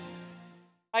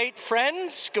right,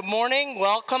 friends, good morning,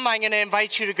 welcome. I'm going to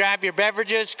invite you to grab your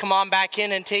beverages, come on back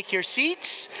in and take your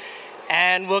seats,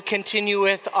 and we'll continue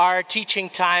with our teaching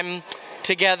time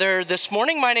together this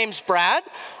morning. My name's Brad.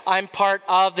 I'm part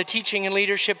of the teaching and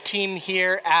leadership team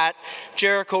here at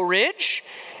Jericho Ridge,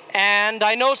 and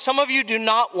I know some of you do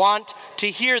not want to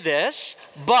hear this,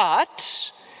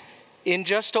 but in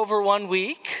just over 1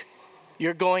 week,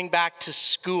 you're going back to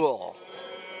school.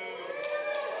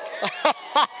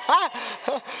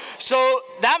 So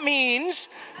that means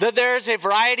that there's a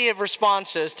variety of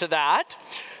responses to that.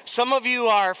 Some of you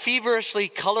are feverishly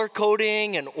color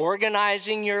coding and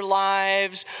organizing your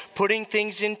lives, putting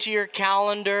things into your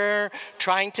calendar,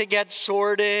 trying to get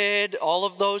sorted, all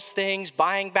of those things,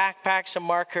 buying backpacks and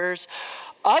markers.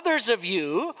 Others of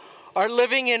you are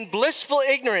living in blissful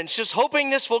ignorance, just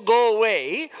hoping this will go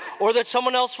away or that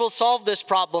someone else will solve this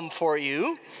problem for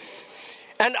you.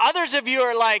 And others of you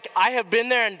are like, I have been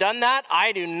there and done that.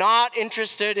 I do not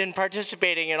interested in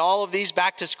participating in all of these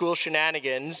back-to-school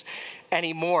shenanigans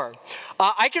anymore.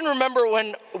 I can remember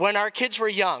when our kids were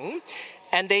young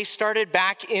and they started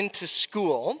back into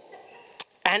school.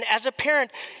 And as a parent,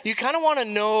 you kind of want to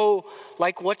know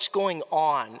like what's going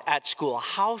on at school,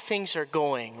 how things are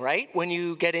going, right? When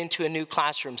you get into a new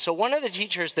classroom. So one of the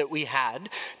teachers that we had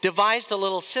devised a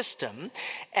little system,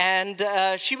 and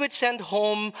she would send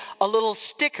home a little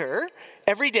sticker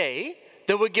every day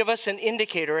that would give us an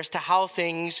indicator as to how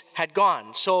things had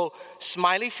gone. So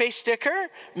smiley face sticker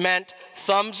meant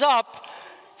thumbs up,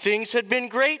 things had been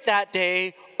great that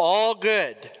day, all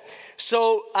good.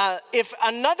 So if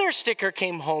another sticker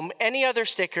came home, any other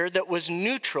sticker that was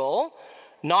neutral,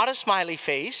 not a smiley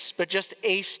face, but just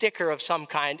a sticker of some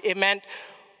kind, it meant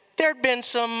there'd been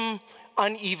some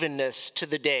unevenness to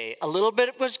the day. A little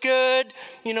bit was good,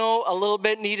 a little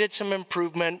bit needed some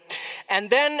improvement. And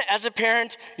then as a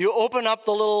parent, you open up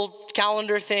the little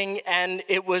calendar thing and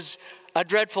it was a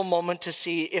dreadful moment to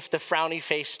see if the frowny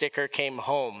face sticker came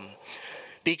home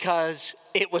because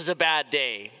it was a bad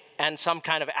day and some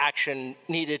kind of action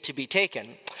needed to be taken.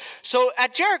 So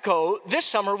at Jericho, this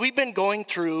summer, we've been going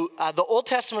through the Old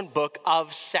Testament book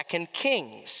of 2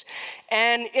 Kings.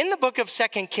 And in the book of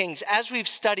 2 Kings, as we've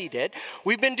studied it,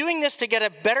 we've been doing this to get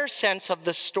a better sense of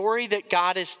the story that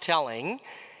God is telling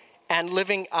and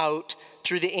living out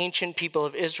through the ancient people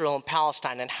of Israel and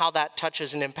Palestine and how that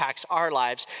touches and impacts our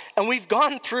lives. And we've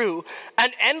gone through an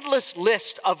endless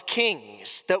list of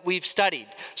kings that we've studied,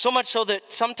 so much so that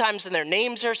sometimes their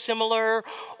names are similar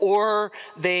or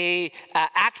they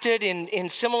acted in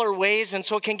similar ways, and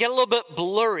so it can get a little bit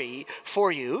blurry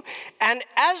for you. And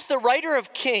as the writer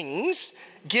of Kings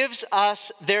gives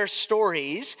us their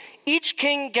stories, each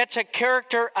king gets a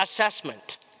character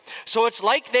assessment. So it's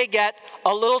like they get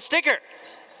a little sticker.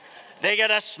 They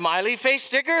get a smiley face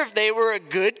sticker if they were a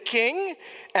good king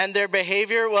and their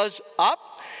behavior was up.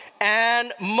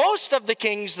 And most of the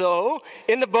kings, though,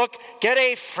 in the book get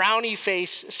a frowny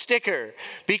face sticker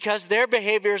because their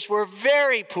behaviors were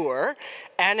very poor.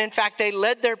 And in fact, they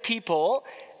led their people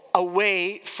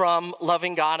away from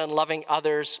loving God and loving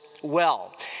others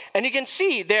well. And you can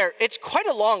see there, it's quite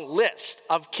a long list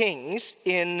of kings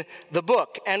in the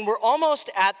book. And we're almost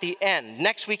at the end.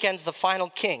 Next weekend's the final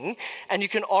king. And you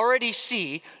can already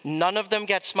see none of them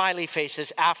get smiley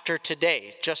faces after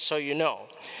today, just so you know.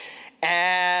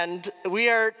 And we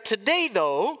are today,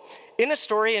 though, in a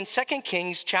story in 2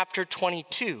 Kings chapter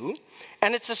 22.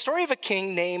 And it's the story of a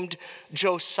king named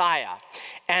Josiah.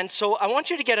 And so I want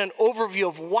you to get an overview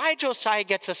of why Josiah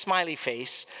gets a smiley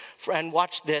face and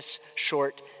watch this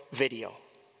short video.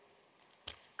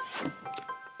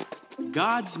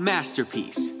 God's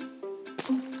masterpiece,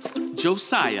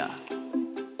 Josiah.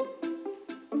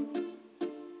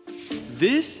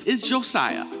 This is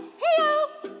Josiah.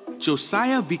 Hello.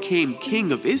 Josiah became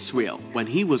king of Israel when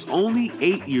he was only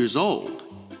 8 years old.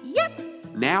 Yep.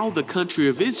 Now the country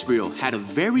of Israel had a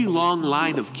very long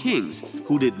line of kings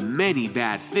who did many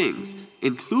bad things,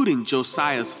 including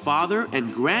Josiah's father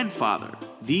and grandfather.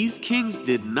 These kings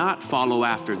did not follow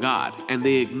after God, and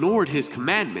they ignored his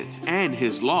commandments and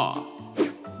his law.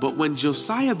 But when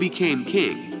Josiah became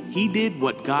king, he did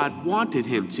what God wanted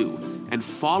him to, and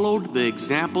followed the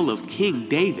example of King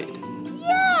David.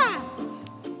 Yeah!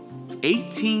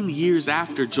 18 years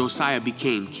after Josiah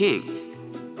became king,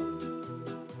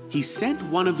 he sent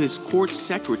one of his court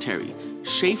secretary,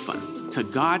 Shaphan, to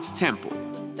God's temple.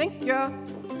 Thank you.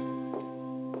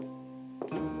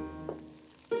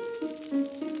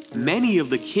 Many of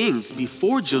the kings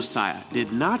before Josiah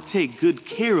did not take good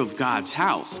care of God's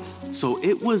house, so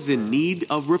it was in need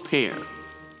of repair.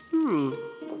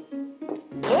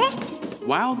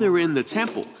 While they're in the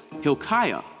temple,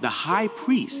 Hilkiah, the high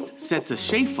priest, said to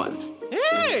Shaphan,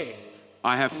 Hey!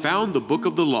 I have found the book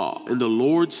of the law in the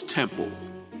Lord's temple.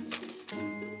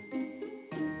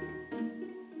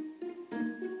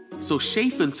 So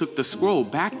Shaphan took the scroll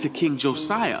back to King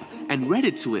Josiah and read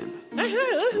it to him.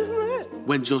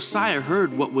 When Josiah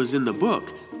heard what was in the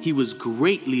book, he was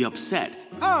greatly upset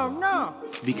Oh no!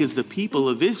 because the people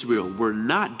of Israel were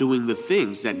not doing the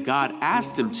things that God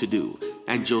asked him to do,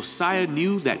 and Josiah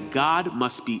knew that God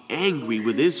must be angry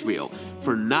with Israel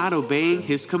for not obeying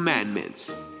his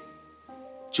commandments.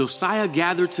 Josiah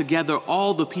gathered together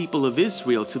all the people of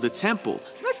Israel to the temple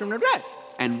Listen to that.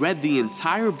 and read the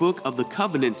entire book of the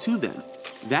covenant to them.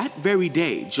 That very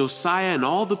day, Josiah and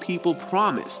all the people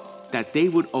promised that they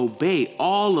would obey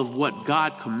all of what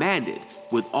God commanded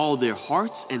with all their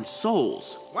hearts and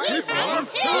souls.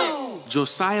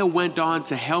 Josiah went on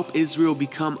to help Israel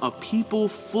become a people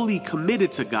fully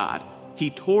committed to God. He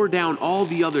tore down all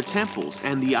the other temples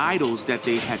and the idols that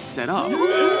they had set up.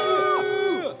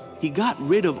 He got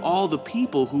rid of all the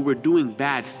people who were doing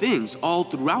bad things all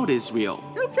throughout Israel.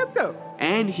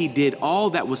 And he did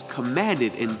all that was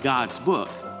commanded in God's book.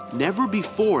 Never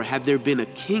before had there been a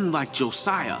king like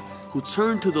Josiah who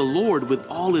turned to the Lord with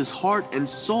all his heart and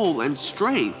soul and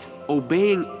strength,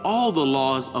 obeying all the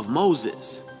laws of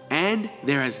Moses. And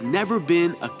there has never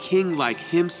been a king like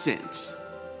him since.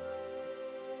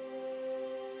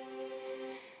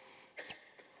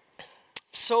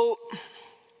 So,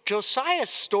 Josiah's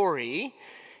story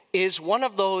is one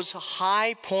of those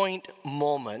high point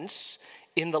moments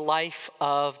in the life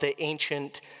of the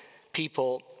ancient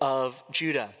people of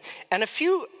Judah. And a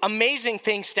few amazing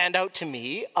things stand out to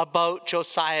me about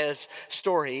Josiah's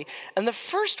story. And the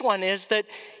first one is that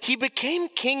he became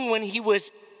king when he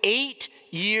was 8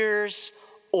 years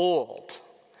old.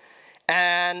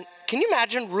 And can you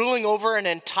imagine ruling over an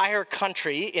entire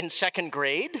country in second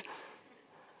grade?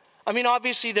 I mean,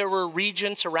 obviously there were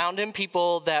regents around him,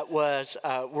 people that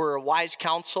were a wise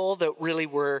counsel that really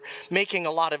were making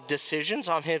a lot of decisions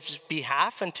on his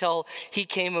behalf until he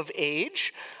came of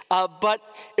age. But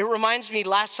it reminds me,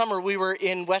 last summer we were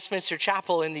in Westminster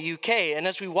Chapel in the UK, and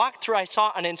as we walked through, I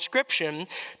saw an inscription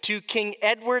to King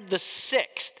Edward VI.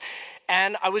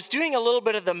 And I was doing a little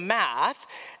bit of the math,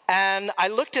 and I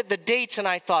looked at the dates and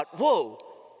I thought, whoa,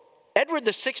 Edward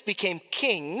VI became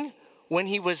king when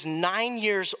he was 9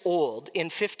 years old in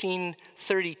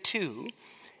 1532,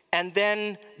 and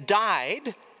then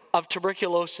died of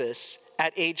tuberculosis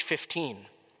at age 15.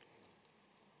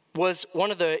 Was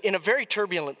one of in a very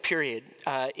turbulent period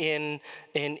in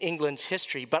England's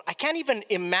history. But I can't even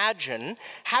imagine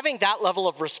having that level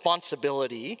of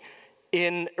responsibility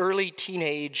in early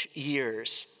teenage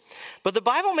years. But the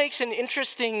Bible makes an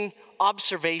interesting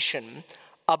observation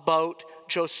about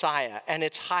Josiah and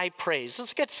its high praise.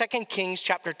 Let's look at 2 Kings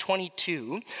chapter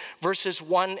 22, verses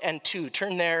 1 and 2.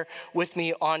 Turn there with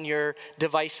me on your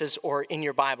devices or in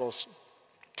your Bibles.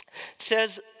 It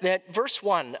says that verse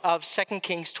 1 of 2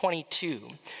 Kings 22,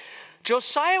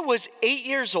 Josiah was 8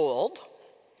 years old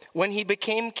when he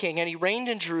became king, and he reigned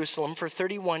in Jerusalem for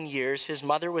 31 years. His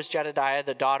mother was Jedediah,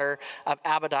 the daughter of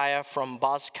Abadiah from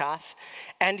Bozkath,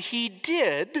 and he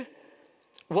did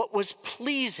what was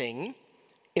pleasing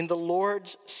in the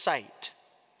Lord's sight.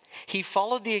 He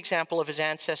followed the example of his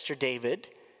ancestor David.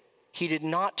 He did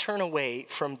not turn away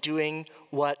from doing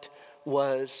what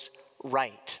was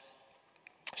right.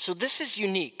 So this is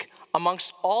unique.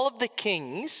 Amongst all of the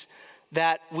kings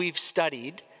that we've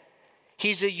studied,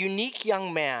 he's a unique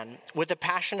young man with a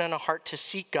passion and a heart to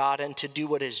seek God and to do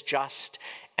what is just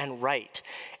and right.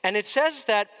 And it says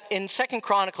that in 2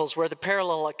 Chronicles, where the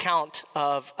parallel account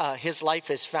of his life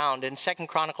is found, in 2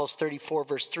 Chronicles 34,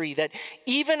 verse 3, that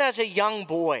even as a young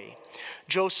boy,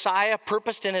 Josiah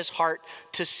purposed in his heart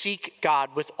to seek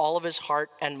God with all of his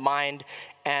heart and mind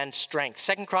and strength.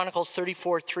 2 Chronicles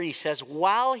 34, 3 says,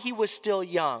 while he was still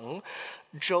young,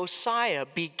 Josiah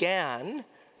began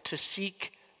to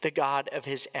seek the God of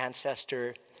his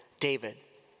ancestor David.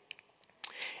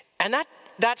 And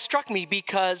that struck me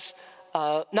because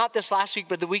not this last week,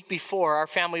 but the week before, our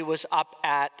family was up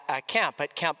at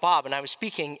Camp Bob, and I was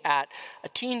speaking at a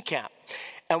teen camp.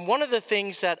 And one of the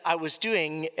things that I was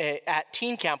doing at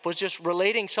teen camp was just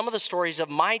relating some of the stories of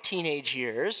my teenage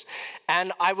years,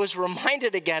 and I was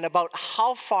reminded again about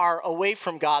how far away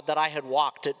from God that I had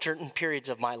walked at certain periods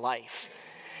of my life.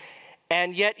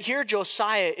 And yet here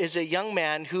Josiah is a young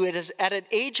man who is at an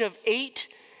age of 8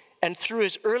 and through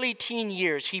his early teen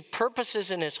years, he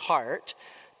purposes in his heart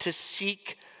to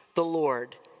seek the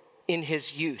Lord in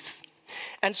his youth.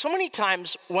 And so many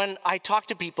times when I talk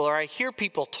to people or I hear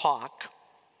people talk,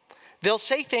 they'll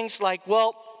say things like,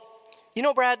 well, you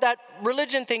know, Brad, that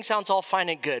religion thing sounds all fine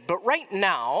and good, but right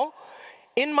now,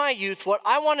 in my youth, what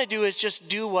I want to do is just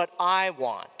do what I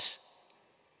want.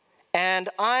 And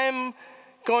I'm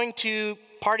going to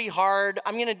party hard.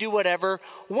 I'm going to do whatever.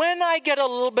 When I get a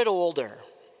little bit older,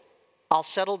 I'll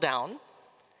settle down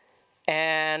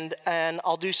and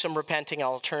I'll do some repenting.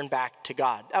 I'll turn back to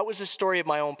God. That was the story of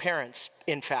my own parents,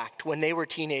 in fact. When they were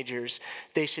teenagers,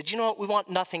 they said, you know what, we want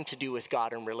nothing to do with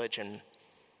God and religion.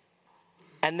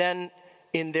 And then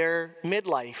in their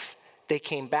midlife, they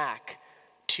came back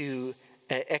to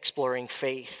exploring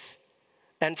faith.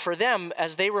 And for them,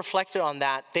 as they reflected on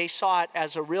that, they saw it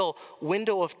as a real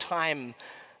window of time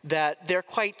that they're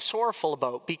quite sorrowful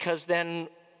about, because then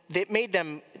it made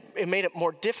it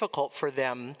more difficult for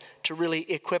them to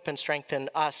really equip and strengthen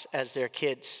us as their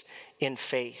kids in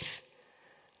faith.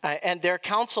 And their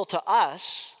counsel to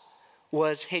us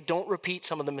was, hey, don't repeat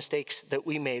some of the mistakes that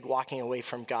we made walking away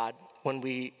from God when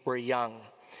we were young.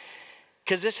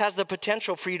 Because this has the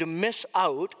potential for you to miss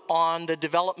out on the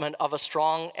development of a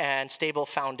strong and stable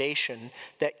foundation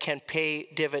that can pay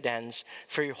dividends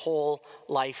for your whole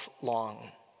life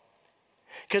long.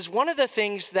 Because one of the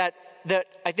things that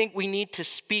I think we need to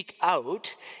speak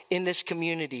out in this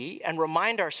community and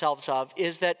remind ourselves of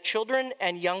is that children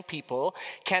and young people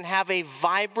can have a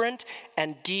vibrant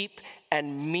and deep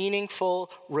and meaningful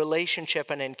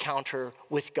relationship and encounter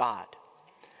with God.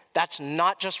 That's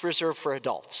not just reserved for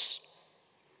adults.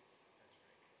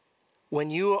 When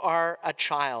you are a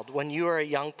child, when you are a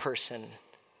young person,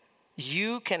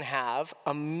 you can have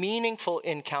a meaningful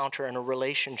encounter and a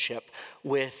relationship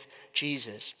with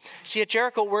Jesus. See, at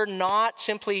Jericho, we're not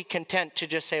simply content to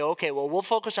just say, okay, well, we'll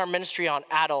focus our ministry on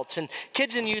adults. And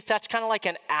kids and youth, that's kind of like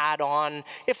an add-on.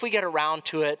 If we get around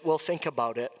to it, we'll think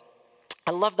about it.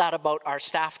 I love that about our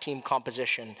staff team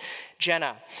composition.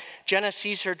 Jenna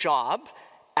sees her job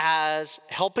as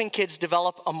helping kids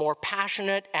develop a more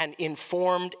passionate and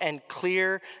informed and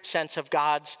clear sense of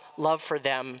God's love for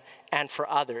them and for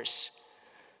others.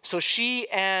 So she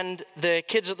and the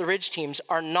kids at the Ridge teams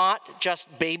are not just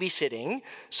babysitting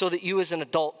so that you as an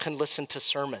adult can listen to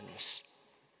sermons.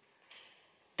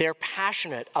 They're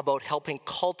passionate about helping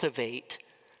cultivate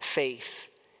faith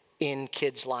in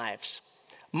kids' lives.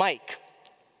 Mike,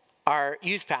 our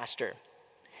youth pastor,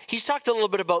 he's talked a little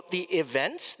bit about the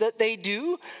events that they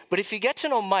do, but if you get to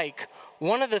know Mike,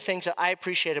 one of the things that I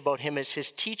appreciate about him is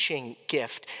his teaching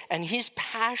gift, and he's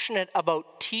passionate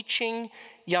about teaching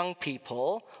young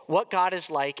people what God is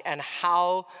like and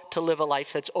how to live a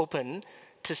life that's open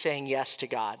to saying yes to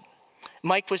God.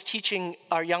 Mike was teaching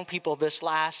our young people this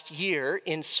last year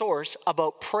in Source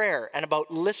about prayer and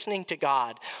about listening to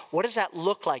God. What does that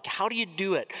look like? How do you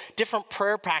do it? Different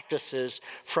prayer practices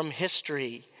from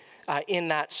history in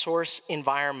that Source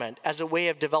environment as a way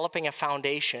of developing a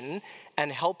foundation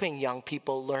and helping young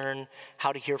people learn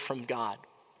how to hear from God.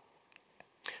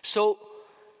 So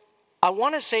I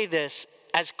want to say this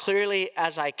as clearly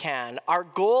as I can. Our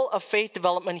goal of faith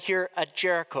development here at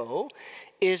Jericho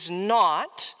is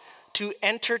not to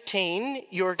entertain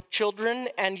your children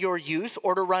and your youth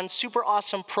or to run super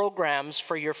awesome programs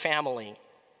for your family.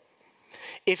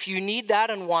 If you need that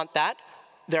and want that,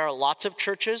 there are lots of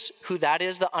churches who that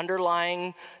is the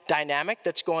underlying dynamic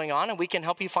that's going on, and we can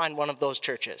help you find one of those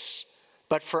churches.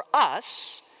 But for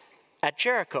us at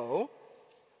Jericho,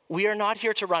 we are not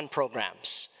here to run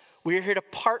programs. We are here to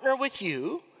partner with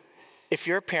you, if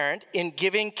you're a parent, in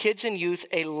giving kids and youth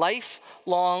a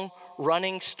lifelong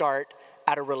running start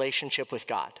at a relationship with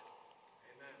God.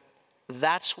 Amen.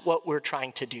 That's what we're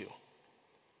trying to do.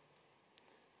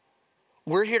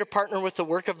 We're here to partner with the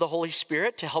work of the Holy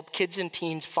Spirit to help kids and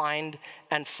teens find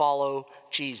and follow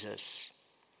Jesus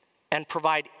and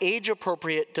provide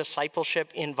age-appropriate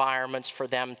discipleship environments for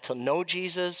them to know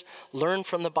Jesus, learn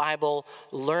from the Bible,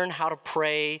 learn how to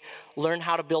pray, learn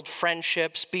how to build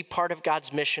friendships, be part of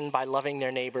God's mission by loving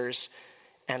their neighbors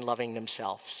and loving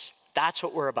themselves. That's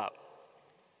what we're about.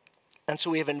 And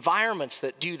so we have environments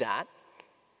that do that,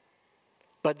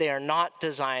 but they are not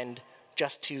designed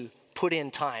just to put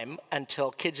in time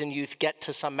until kids and youth get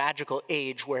to some magical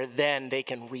age where then they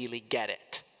can really get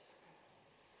it.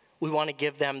 We want to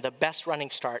give them the best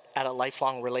running start at a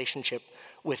lifelong relationship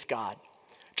with God.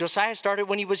 Josiah started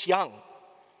when he was young.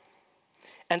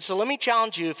 And so let me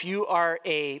challenge you, if you are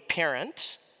a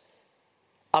parent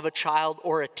of a child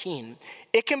or a teen,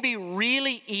 it can be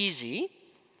really easy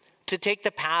to take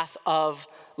the path of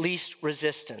least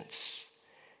resistance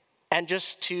and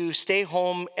just to stay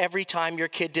home every time your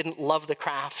kid didn't love the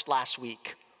craft last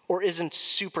week or isn't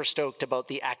super stoked about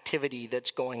the activity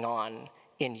that's going on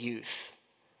in youth.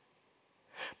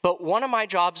 But one of my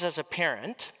jobs as a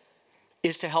parent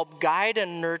is to help guide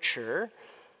and nurture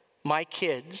my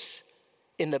kids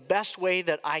in the best way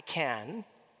that I can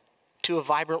to a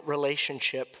vibrant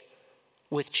relationship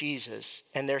with Jesus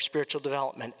and their spiritual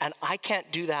development. And I can't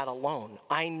do that alone.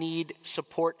 I need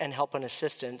support and help and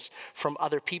assistance from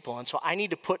other people. And so I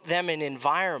need to put them in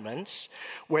environments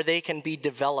where they can be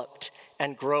developed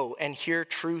and grow and hear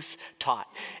truth taught.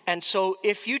 And so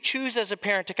if you choose as a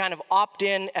parent to kind of opt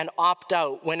in and opt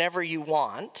out whenever you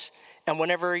want, and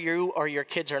whenever you or your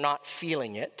kids are not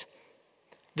feeling it,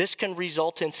 this can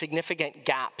result in significant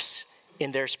gaps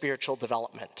in their spiritual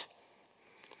development.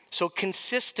 So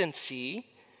consistency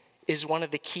is one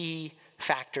of the key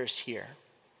factors here.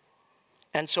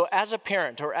 And so as a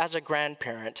parent or as a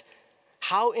grandparent,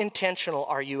 how intentional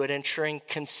are you at ensuring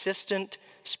consistent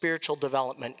spiritual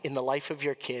development in the life of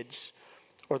your kids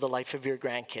or the life of your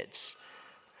grandkids?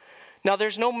 Now,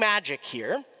 there's no magic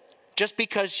here. Just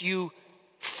because you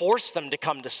force them to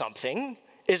come to something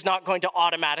is not going to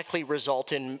automatically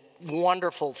result in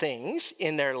wonderful things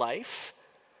in their life.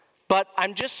 But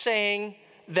I'm just saying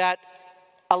that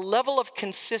a level of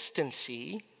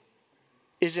consistency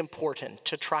is important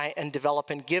to try and develop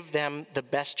and give them the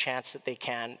best chance that they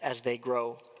can as they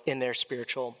grow in their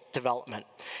spiritual development.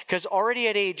 Because already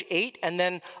at age 8 and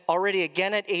then already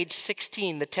again at age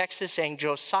 16, the text is saying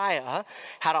Josiah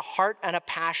had a heart and a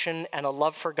passion and a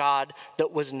love for God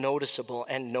that was noticeable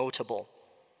and notable.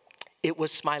 It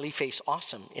was smiley face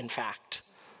awesome, in fact.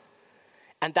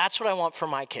 And that's what I want for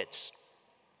my kids.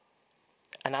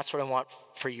 And that's what I want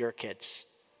for your kids.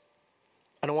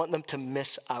 I don't want them to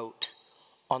miss out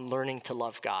on learning to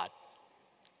love God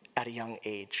at a young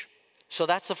age. So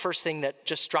that's the first thing that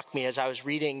just struck me as I was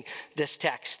reading this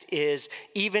text is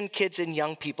even kids and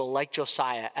young people like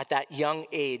Josiah at that young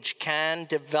age can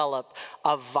develop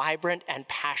a vibrant and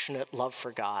passionate love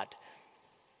for God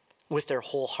with their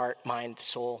whole heart, mind,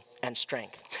 soul, and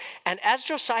strength. And as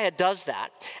Josiah does that,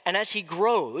 and as he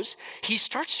grows, he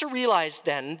starts to realize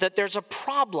then that there's a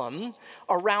problem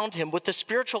around him with the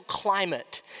spiritual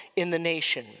climate in the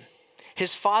nation.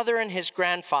 His father and his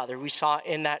grandfather, we saw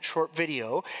in that short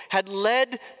video, had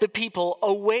led the people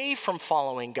away from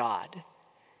following God.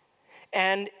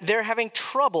 And they're having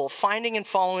trouble finding and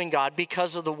following God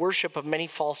because of the worship of many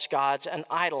false gods and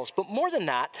idols. But more than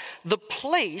that, the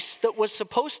place that was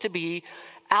supposed to be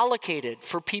allocated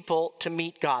for people to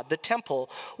meet God, the temple,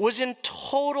 was in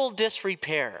total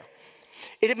disrepair.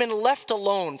 It had been left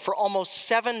alone for almost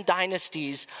 7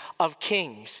 dynasties of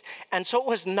kings. And so it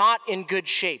was not in good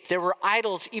shape. There were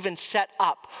idols even set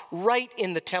up right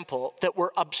in the temple that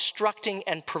were obstructing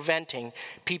and preventing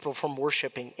people from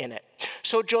worshiping in it.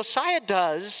 So Josiah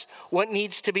does what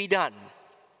needs to be done.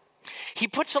 He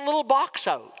puts a little box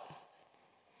out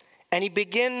and he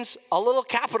begins a little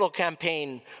capital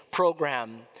campaign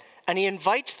program. And he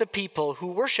invites the people who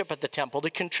worship at the temple to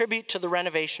contribute to the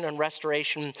renovation and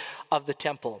restoration of the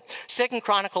temple. 2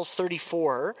 Chronicles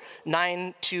 34,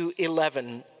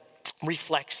 9-11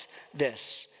 reflects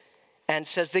this and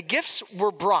says, the gifts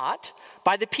were brought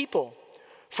by the people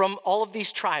from all of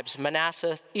these tribes,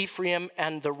 Manasseh, Ephraim,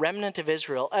 and the remnant of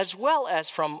Israel, as well as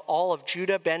from all of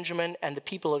Judah, Benjamin, and the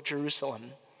people of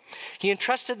Jerusalem. He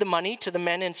entrusted the money to the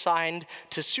men assigned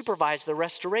to supervise the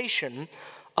restoration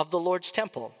of the Lord's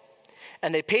temple.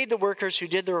 And they paid the workers who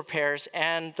did the repairs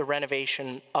and the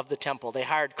renovation of the temple. They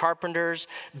hired carpenters,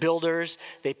 builders.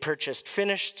 They purchased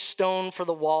finished stone for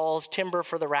the walls, timber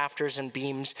for the rafters and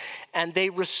beams. And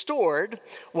they restored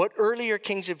what earlier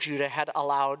kings of Judah had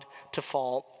allowed to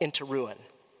fall into ruin.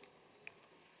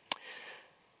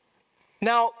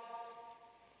 Now,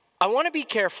 I want to be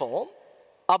careful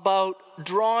about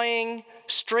drawing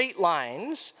straight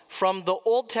lines from the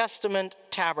Old Testament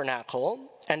tabernacle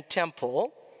and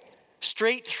temple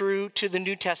straight through to the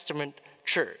New Testament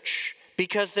church,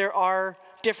 because there are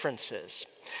differences.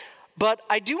 But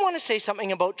I do want to say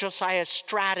something about Josiah's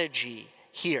strategy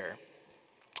here,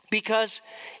 because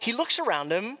he looks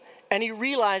around him and he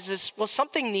realizes, well,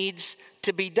 something needs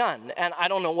to be done. And I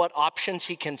don't know what options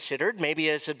he considered. Maybe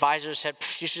his advisors said,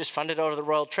 you should just fund it out of the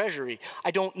royal treasury. I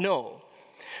don't know.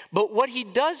 But what he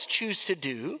does choose to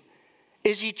do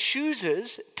is he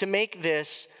chooses to make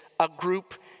this a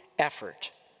group effort.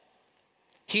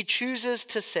 He chooses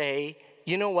to say,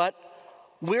 you know what?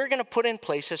 We're going to put in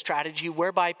place a strategy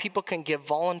whereby people can give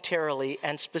voluntarily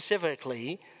and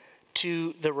specifically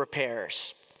to the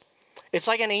repairs. It's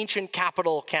like an ancient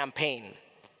capital campaign.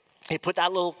 They put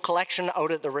that little collection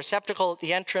out at the receptacle at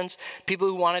the entrance. People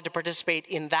who wanted to participate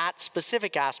in that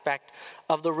specific aspect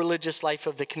of the religious life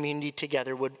of the community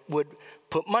together would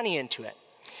put money into it.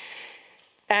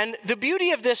 And the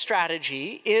beauty of this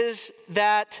strategy is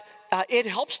that it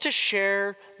helps to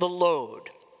share the load,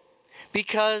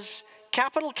 because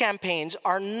capital campaigns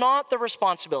are not the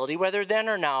responsibility, whether then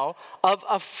or now, of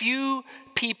a few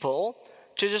people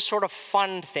to just sort of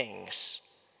fund things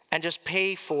and just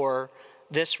pay for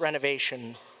this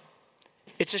renovation.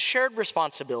 It's a shared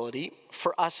responsibility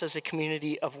for us as a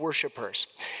community of worshipers.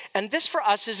 And this for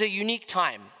us is a unique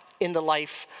time in the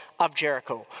life of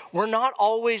Jericho. We're not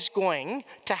always going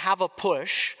to have a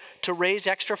push to raise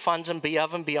extra funds and be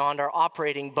above and beyond our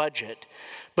operating budget.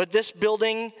 But this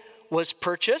building was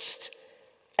purchased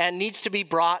and needs to be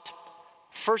brought,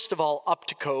 first of all, up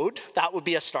to code. That would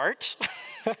be a start,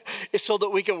 so that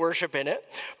we can worship in it.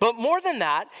 But more than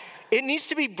that, it needs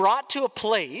to be brought to a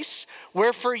place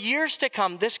where for years to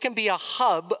come, this can be a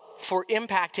hub for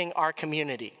impacting our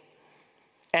community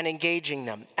and engaging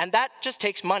them. And that just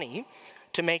takes money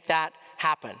to make that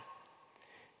happen.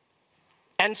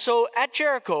 And so at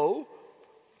Jericho,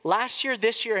 last year,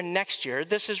 this year, and next year,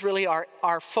 this is really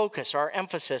our focus, our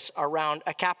emphasis around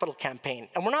a capital campaign.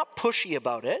 And we're not pushy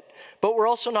about it, but we're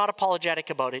also not apologetic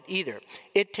about it either.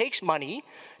 It takes money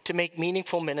to make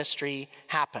meaningful ministry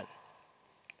happen.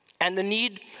 And the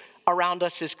need around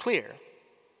us is clear.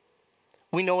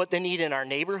 We know what the need in our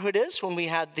neighborhood is. When we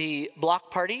had the block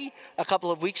party a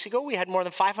couple of weeks ago, we had more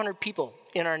than 500 people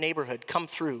in our neighborhood come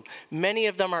through. Many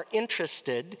of them are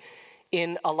interested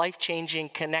in a life-changing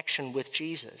connection with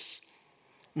Jesus.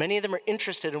 Many of them are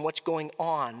interested in what's going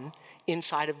on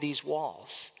inside of these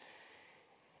walls.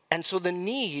 And so the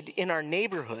need in our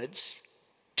neighborhoods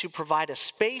to provide a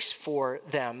space for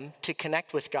them to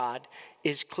connect with God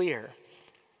is clear.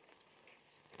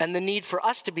 And the need for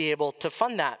us to be able to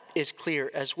fund that is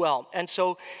clear as well. And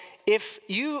so if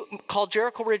you call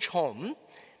Jericho Ridge home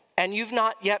and you've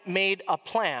not yet made a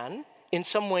plan in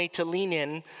some way to lean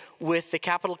in with the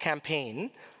capital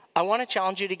campaign, I want to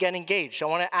challenge you to get engaged. I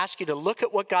want to ask you to look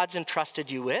at what God's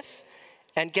entrusted you with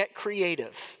and get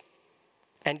creative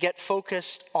and get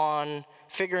focused on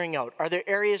figuring out, are there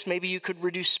areas maybe you could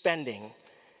reduce spending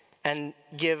and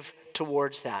give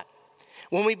towards that?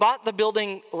 When we bought the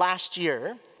building last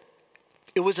year,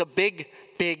 it was a big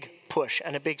push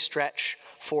and a big stretch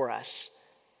for us.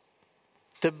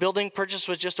 The building purchase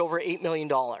was just over $8 million.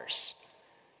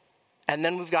 And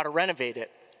then we've got to renovate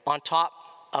it on top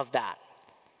of that.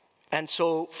 And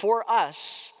so for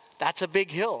us, that's a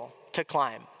big hill to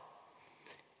climb.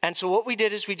 And so what we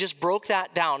did is we just broke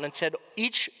that down and said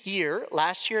each year,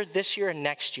 last year, this year, and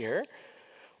next year,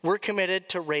 we're committed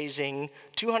to raising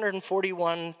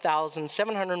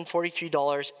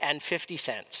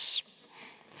 $241,743.50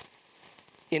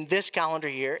 in this calendar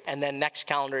year and then next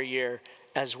calendar year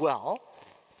as well.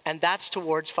 And that's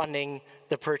towards funding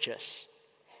the purchase.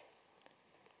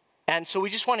 And so we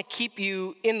just want to keep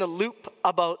you in the loop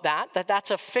about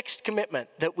that's a fixed commitment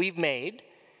that we've made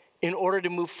in order to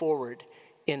move forward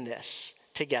in this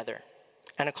together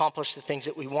and accomplish the things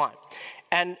that we want.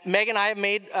 And Meg and I have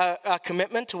made a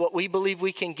commitment to what we believe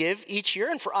we can give each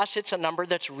year. And for us, it's a number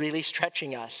that's really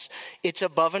stretching us. It's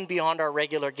above and beyond our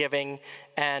regular giving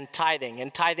and tithing.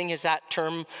 And tithing is that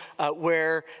term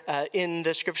where in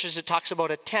the scriptures it talks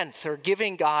about a tenth, or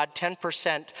giving God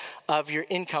 10% of your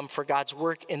income for God's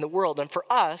work in the world. And for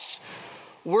us,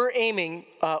 we're aiming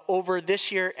over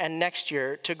this year and next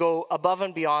year to go above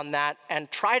and beyond that and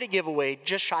try to give away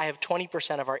just shy of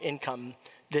 20% of our income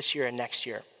this year and next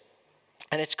year.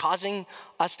 And it's causing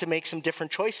us to make some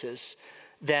different choices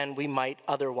than we might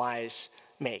otherwise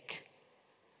make.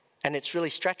 And it's really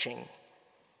stretching.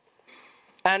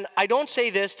 And I don't say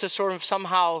this to sort of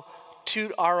somehow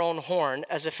toot our own horn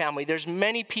as a family. There's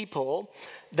many people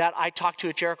that I talk to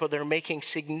at Jericho that are making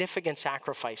significant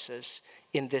sacrifices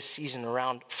in this season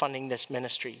around funding this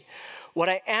ministry. What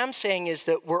I am saying is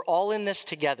that we're all in this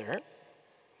together.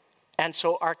 And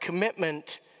so our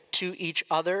commitment to each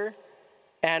other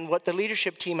and what the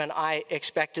leadership team and I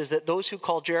expect is that those who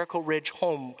call Jericho Ridge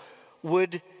home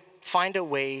would find a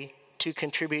way to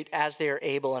contribute as they are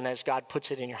able and as God puts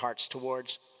it in your hearts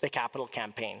towards the capital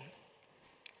campaign.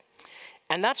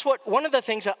 And that's one of the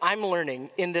things that I'm learning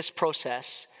in this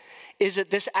process is that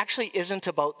this actually isn't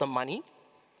about the money.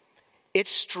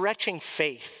 It's stretching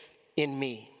faith in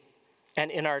me and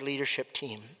in our leadership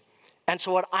team. And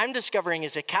so what I'm discovering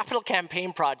is that capital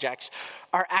campaign projects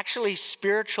are actually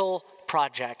spiritual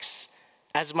projects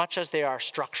as much as they are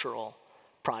structural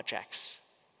projects.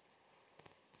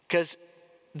 Because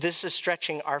this is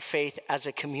stretching our faith as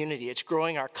a community. It's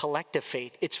growing our collective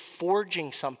faith. It's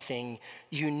forging something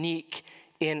unique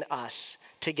in us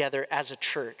together as a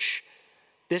church.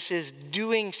 This is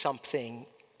doing something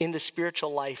in the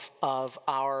spiritual life of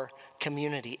our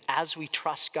community as we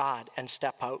trust God and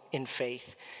step out in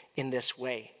faith in this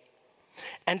way.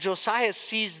 And Josiah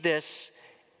sees this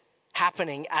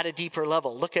happening at a deeper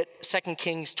level. Look at 2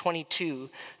 Kings 22,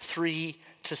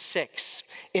 3-6.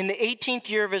 In the 18th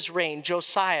year of his reign,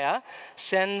 Josiah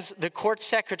sends the court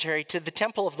secretary to the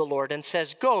temple of the Lord and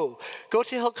says, Go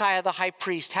to Hilkiah the high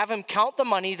priest, have him count the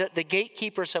money that the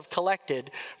gatekeepers have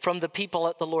collected from the people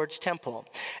at the Lord's temple,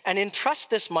 and entrust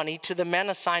this money to the men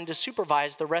assigned to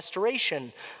supervise the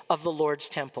restoration of the Lord's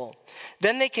temple.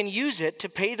 Then they can use it to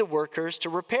pay the workers to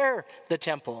repair the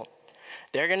temple.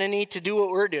 They're going to need to do what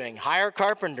we're doing: hire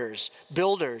carpenters,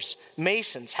 builders,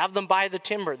 masons, have them buy the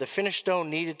timber, the finished stone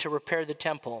needed to repair the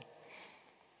temple.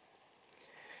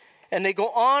 And they go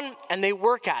on and they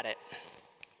work at it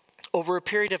over a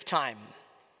period of time.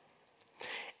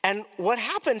 And what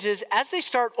happens is, as they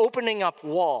start opening up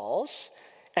walls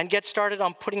and get started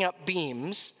on putting up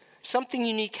beams, something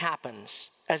unique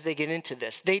happens as they get into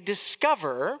this. They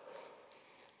discover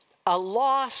a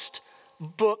lost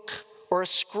book or a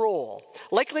scroll.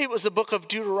 Likely it was the book of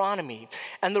Deuteronomy.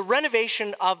 And the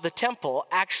renovation of the temple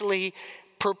actually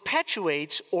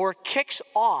perpetuates or kicks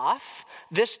off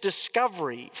this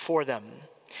discovery for them.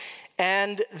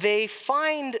 And they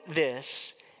find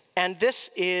this, and this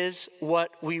is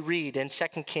what we read in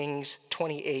 2 Kings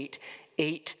 28,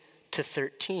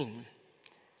 8-13.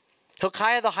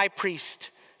 Hilkiah the high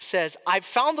priest says, I've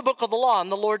found the book of the law in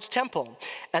the Lord's temple.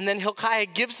 And then Hilkiah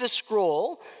gives the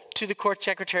scroll to the court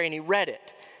secretary, and he read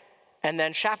it. And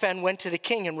then Shaphan went to the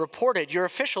king and reported, your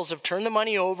officials have turned the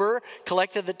money over,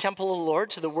 collected the temple of the Lord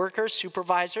to the workers,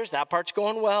 supervisors. That part's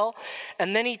going well.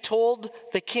 And then he told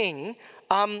the king,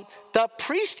 the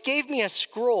priest gave me a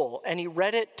scroll, and he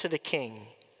read it to the king.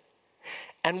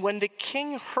 And when the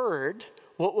king heard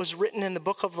what was written in the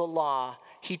book of the law,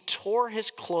 he tore his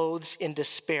clothes in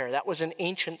despair. That was an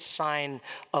ancient sign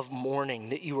of mourning,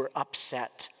 that you were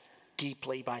upset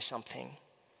deeply by something.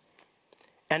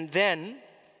 And then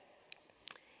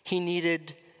he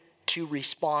needed to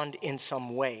respond in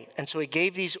some way. And so he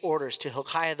gave these orders to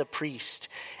Hilkiah the priest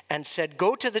and said,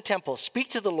 go to the temple, speak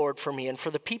to the Lord for me and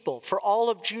for the people, for all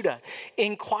of Judah.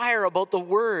 Inquire about the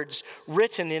words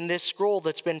written in this scroll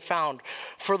that's been found.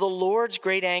 For the Lord's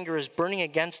great anger is burning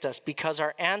against us because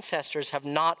our ancestors have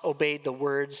not obeyed the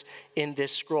words in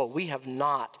this scroll. We have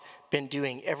not been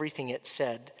doing everything it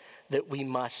said that we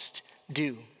must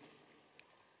do.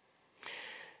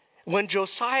 When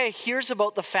Josiah hears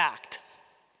about the fact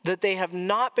that they have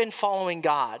not been following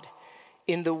God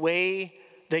in the way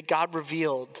that God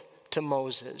revealed to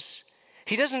Moses,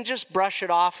 he doesn't just brush it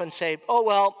off and say, oh,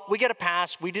 well, we get a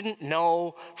pass. We didn't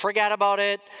know. Forget about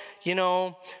it.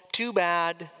 Too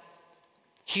bad.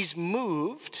 He's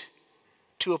moved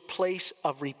to a place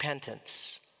of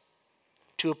repentance,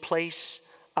 to a place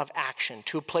of action,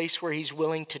 to a place where he's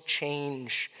willing to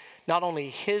change not only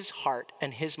his heart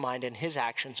and his mind and his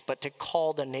actions, but to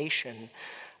call the nation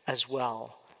as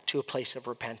well to a place of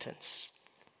repentance.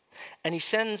 And he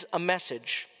sends a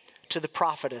message to the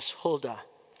prophetess Huldah,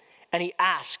 and he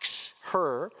asks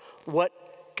her what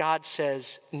God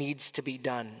says needs to be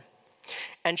done.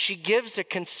 And she gives a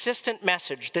consistent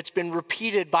message that's been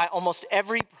repeated by almost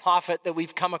every prophet that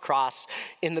we've come across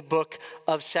in the book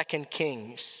of 2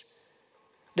 Kings,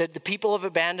 that the people have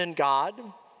abandoned God,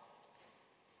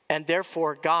 and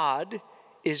therefore God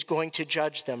is going to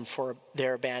judge them for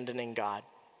their abandoning God.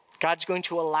 God's going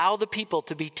to allow the people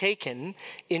to be taken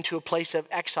into a place of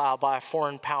exile by a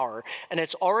foreign power. And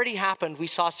it's already happened, we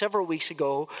saw several weeks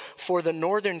ago, for the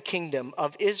northern kingdom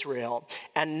of Israel.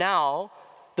 And now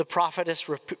the prophetess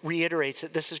reiterates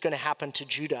that this is going to happen to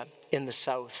Judah in the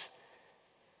south.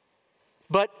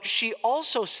 But she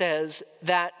also says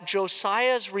that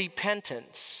Josiah's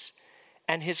repentance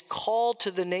and his call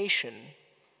to the nation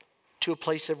to a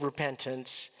place of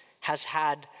repentance has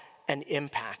had an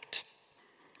impact.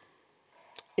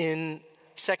 In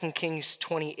 2 Kings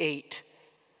 28,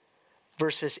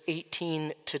 verses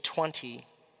 18-20,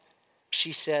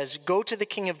 she says, go to the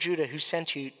king of Judah who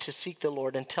sent you to seek the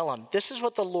Lord and tell him, this is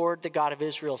what the Lord, the God of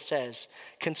Israel, says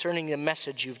concerning the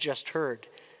message you've just heard.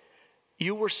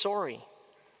 You were sorry.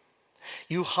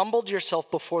 You humbled yourself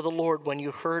before the Lord when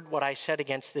you heard what I said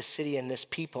against this city and this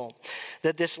people,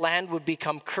 that this land would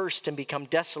become cursed and become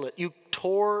desolate. You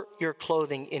tore your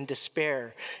clothing in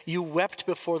despair. You wept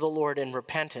before the Lord in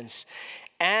repentance.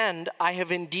 And I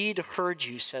have indeed heard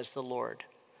you, says the Lord.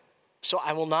 So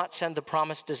I will not send the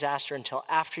promised disaster until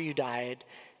after you died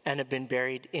and have been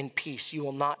buried in peace. You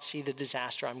will not see the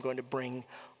disaster I'm going to bring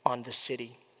on the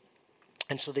city.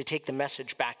 And so they take the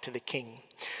message back to the king.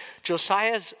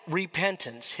 Josiah's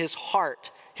repentance, his heart,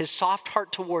 his soft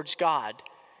heart towards God,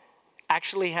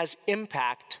 actually has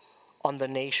impact on the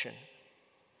nation.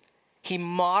 He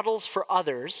models for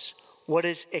others what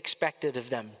is expected of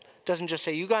them. Doesn't just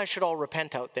say, you guys should all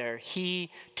repent out there. He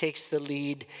takes the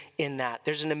lead in that.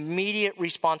 There's an immediate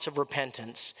response of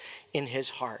repentance in his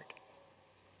heart.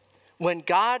 When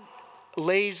God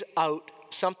lays out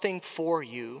something for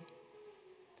you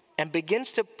and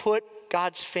begins to put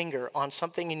God's finger on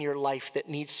something in your life that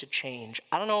needs to change.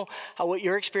 I don't know what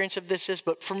your experience of this is,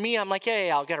 but for me, I'm like,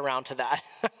 yeah, I'll get around to that.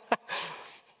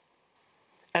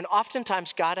 And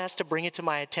oftentimes, God has to bring it to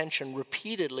my attention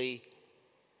repeatedly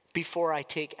before I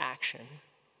take action.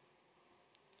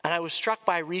 And I was struck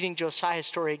by reading Josiah's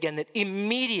story again that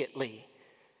immediately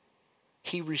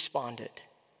he responded.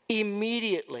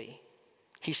 Immediately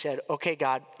he said, okay,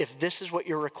 God, if this is what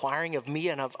you're requiring of me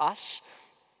and of us,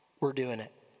 we're doing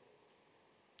it.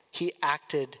 He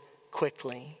acted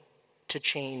quickly to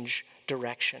change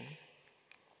direction.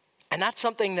 And that's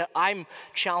something that I'm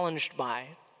challenged by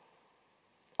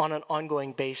on an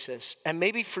ongoing basis. And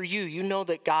maybe for you, you know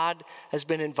that God has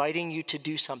been inviting you to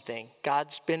do something.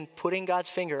 God's been putting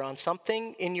God's finger on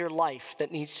something in your life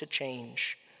that needs to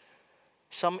change.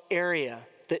 Some area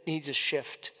that needs a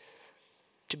shift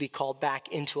to be called back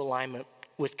into alignment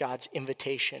with God's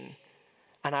invitation.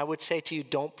 And I would say to you,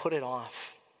 don't put it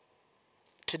off.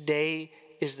 Today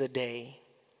is the day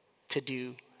to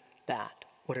do that.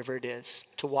 Whatever it is,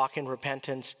 to walk in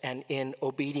repentance and in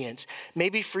obedience.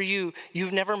 Maybe for you,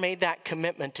 you've never made that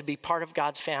commitment to be part of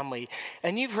God's family.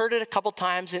 And you've heard it a couple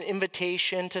times, an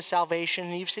invitation to salvation,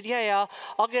 and you've said, yeah,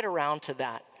 I'll get around to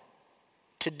that.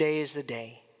 Today is the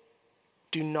day.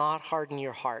 Do not harden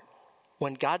your heart.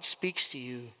 When God speaks to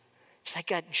you, it's like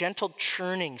that gentle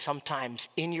churning sometimes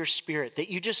in your spirit that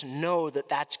you just know that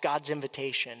that's God's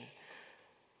invitation.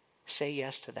 Say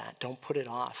yes to that. Don't put it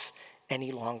off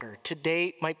any longer.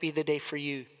 Today might be the day for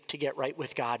you to get right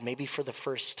with God, maybe for the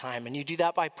first time. And you do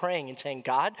that by praying and saying,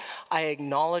 God, I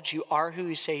acknowledge you are who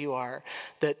you say you are,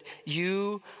 that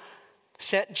you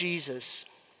sent Jesus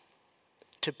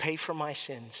to pay for my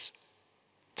sins,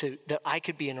 that I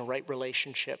could be in a right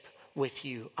relationship with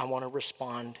you. I want to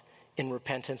respond in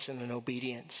repentance and in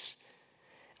obedience.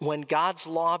 When God's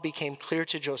law became clear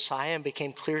to Josiah and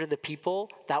became clear to the people,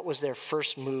 that was their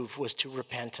first move, was to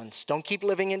repentance. Don't keep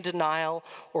living in denial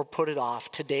or put it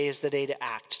off. Today is the day to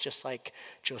act, just like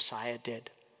Josiah did.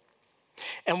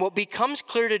 And what becomes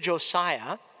clear to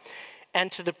Josiah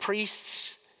and to the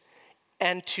priests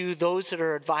and to those that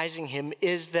are advising him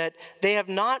is that they have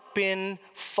not been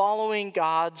following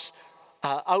God's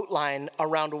outline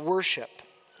around worship.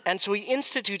 And so he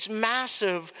institutes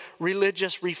massive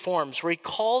religious reforms where he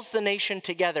calls the nation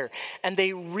together and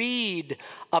they read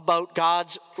about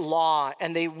God's law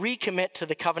and they recommit to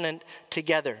the covenant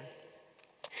together.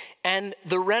 And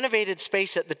the renovated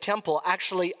space at the temple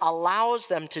actually allows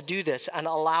them to do this and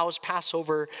allows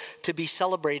Passover to be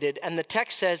celebrated. And the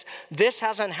text says, this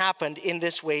hasn't happened in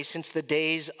this way since the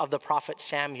days of the prophet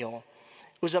Samuel.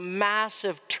 It was a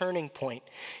massive turning point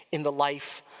in the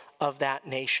life of that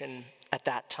nation at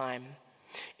that time.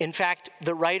 In fact,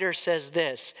 the writer says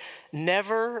this,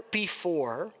 never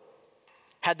before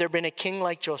had there been a king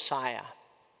like Josiah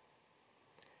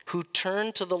who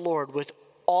turned to the Lord with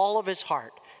all of his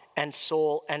heart and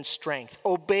soul and strength,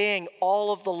 obeying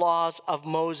all of the laws of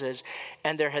Moses,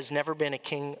 and there has never been a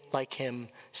king like him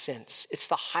since. It's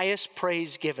the highest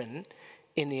praise given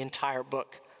in the entire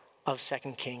book of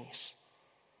 2 Kings.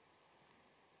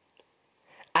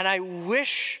 And I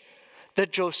wish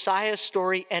that Josiah's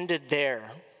story ended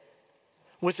there,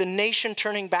 with the nation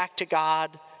turning back to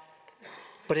God,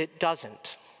 but it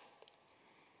doesn't.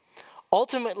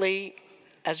 Ultimately,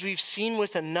 as we've seen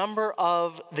with a number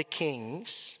of the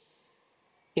kings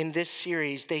in this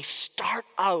series, they start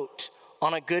out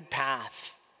on a good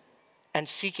path and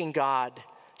seeking God.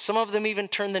 Some of them even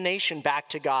turn the nation back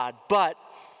to God, but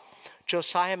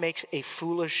Josiah makes a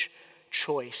foolish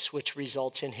choice, which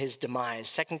results in his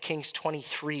demise. 2 Kings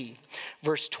 23,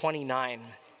 verse 29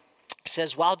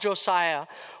 says, while Josiah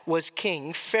was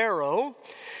king, Pharaoh,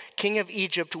 king of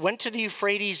Egypt, went to the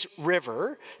Euphrates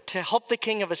River to help the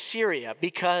king of Assyria,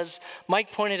 because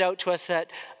Mike pointed out to us that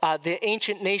the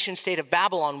ancient nation state of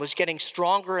Babylon was getting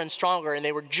stronger and stronger, and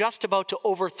they were just about to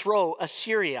overthrow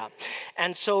Assyria.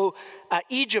 And so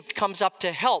Egypt comes up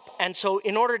to help. And so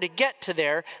in order to get to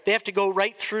there, they have to go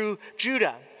right through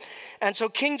Judah. And so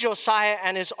King Josiah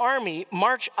and his army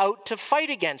march out to fight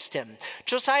against him.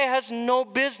 Josiah has no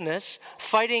business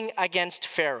fighting against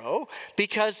Pharaoh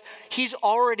because Josiah's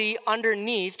already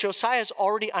underneath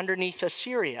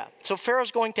Assyria. So Pharaoh's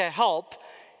going to help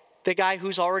the guy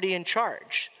who's already in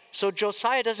charge. So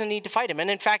Josiah doesn't need to fight him.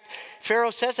 And in fact, Pharaoh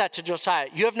says that to Josiah.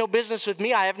 You have no business with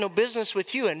me, I have no business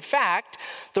with you. In fact,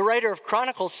 the writer of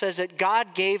Chronicles says that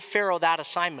God gave Pharaoh that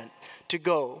assignment, to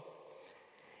go.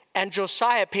 And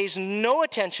Josiah pays no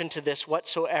attention to this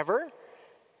whatsoever.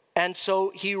 And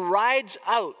so he rides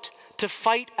out to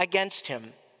fight against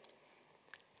him.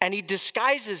 And he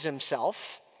disguises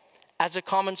himself as a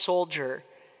common soldier.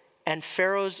 And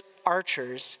Pharaoh's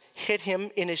archers hit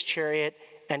him in his chariot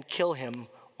and kill him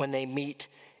when they meet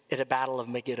at a battle of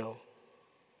Megiddo.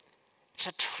 It's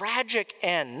a tragic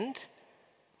end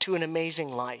to an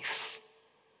amazing life.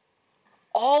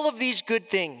 All of these good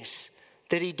things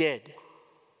that he did,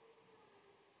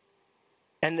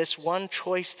 and this one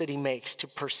choice that he makes to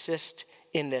persist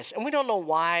in this. And we don't know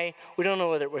why. We don't know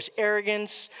whether it was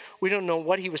arrogance. We don't know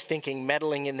what he was thinking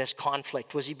meddling in this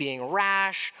conflict. Was he being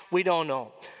rash? We don't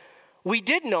know. We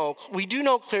do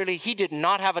know clearly he did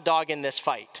not have a dog in this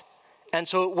fight. And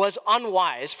so it was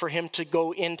unwise for him to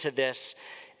go into this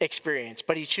experience,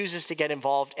 but he chooses to get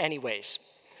involved anyways.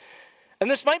 And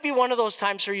this might be one of those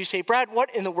times where you say, Brad,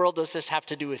 what in the world does this have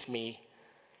to do with me?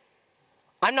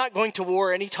 I'm not going to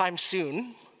war anytime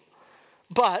soon,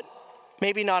 but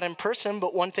maybe not in person,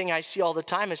 but one thing I see all the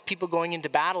time is people going into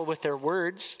battle with their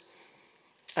words,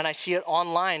 and I see it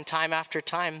online time after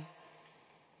time.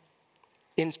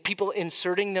 In people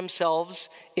inserting themselves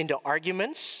into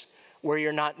arguments where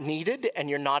you're not needed and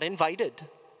you're not invited,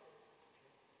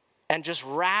 and just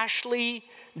rashly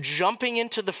jumping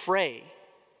into the fray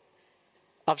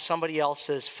of somebody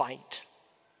else's fight.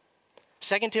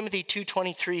 2 Timothy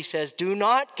 2:23 says, do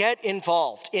not get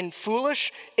involved in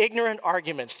foolish, ignorant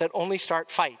arguments that only start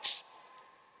fights.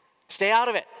 Stay out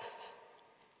of it.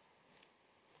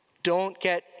 Don't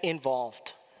get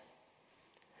involved.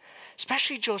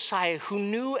 Especially Josiah, who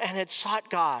knew and had sought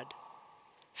God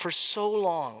for so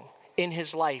long in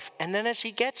his life. And then as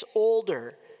he gets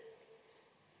older,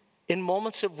 in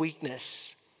moments of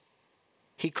weakness,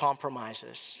 he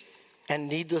compromises and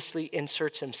needlessly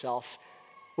inserts himself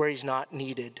where he's not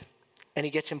needed. And he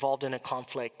gets involved in a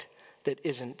conflict that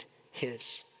isn't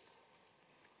his.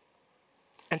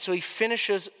 And so he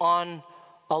finishes on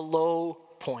a low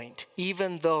point,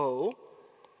 even though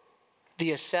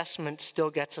the assessment still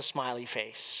gets a smiley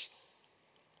face.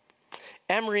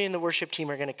 Anne-Marie and the worship team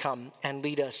are going to come and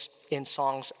lead us in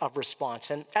songs of response.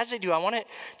 And as they do, I want to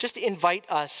just invite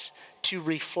us to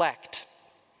reflect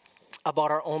about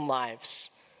our own lives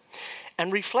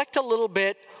and reflect a little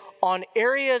bit on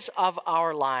areas of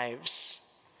our lives.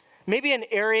 Maybe an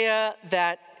area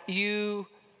that you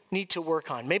need to work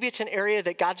on. Maybe it's an area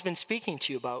that God's been speaking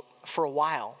to you about for a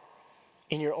while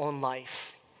in your own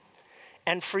life.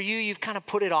 And for you, you've kind of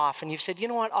put it off and you've said, you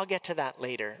know what, I'll get to that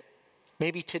later.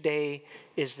 Maybe today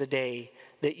is the day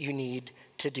that you need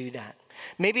to do that.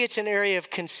 Maybe it's an area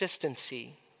of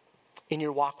consistency in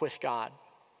your walk with God,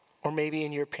 or maybe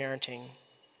in your parenting.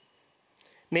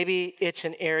 Maybe it's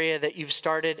an area that you've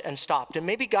started and stopped. And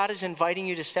maybe God is inviting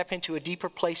you to step into a deeper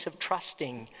place of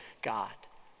trusting God.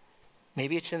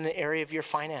 Maybe it's in the area of your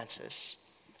finances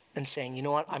and saying, you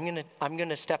know what, I'm going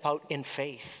to step out in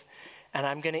faith and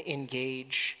I'm going to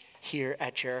engage here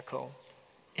at Jericho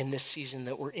in this season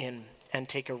that we're in and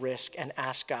take a risk and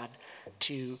ask God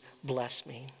to bless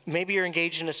me. Maybe you're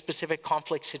engaged in a specific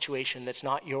conflict situation that's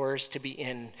not yours to be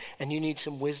in, and you need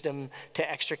some wisdom to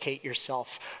extricate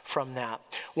yourself from that.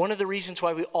 One of the reasons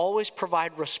why we always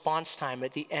provide response time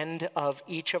at the end of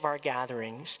each of our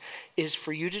gatherings is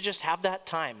for you to just have that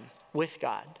time with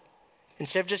God.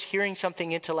 Instead of just hearing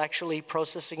something intellectually,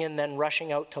 processing and then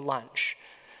rushing out to lunch,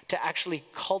 to actually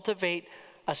cultivate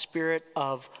a spirit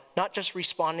of not just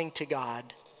responding to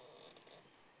God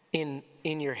in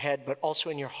your head, but also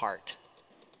in your heart,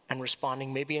 and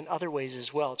responding maybe in other ways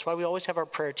as well. It's why we always have our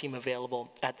prayer team available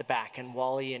at the back, and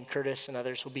Wally and Curtis and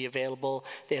others will be available.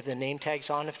 They have the name tags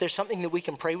on. If there's something that we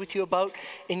can pray with you about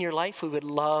in your life, we would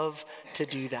love to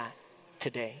do that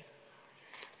today.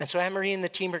 And so Anne-Marie and the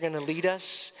team are going to lead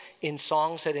us in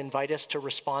songs that invite us to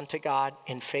respond to God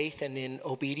in faith and in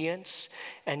obedience.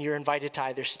 And you're invited to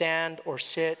either stand or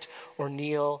sit or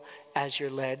kneel as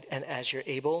you're led and as you're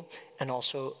able. And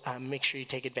also make sure you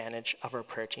take advantage of our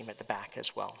prayer team at the back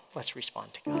as well. Let's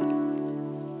respond to God.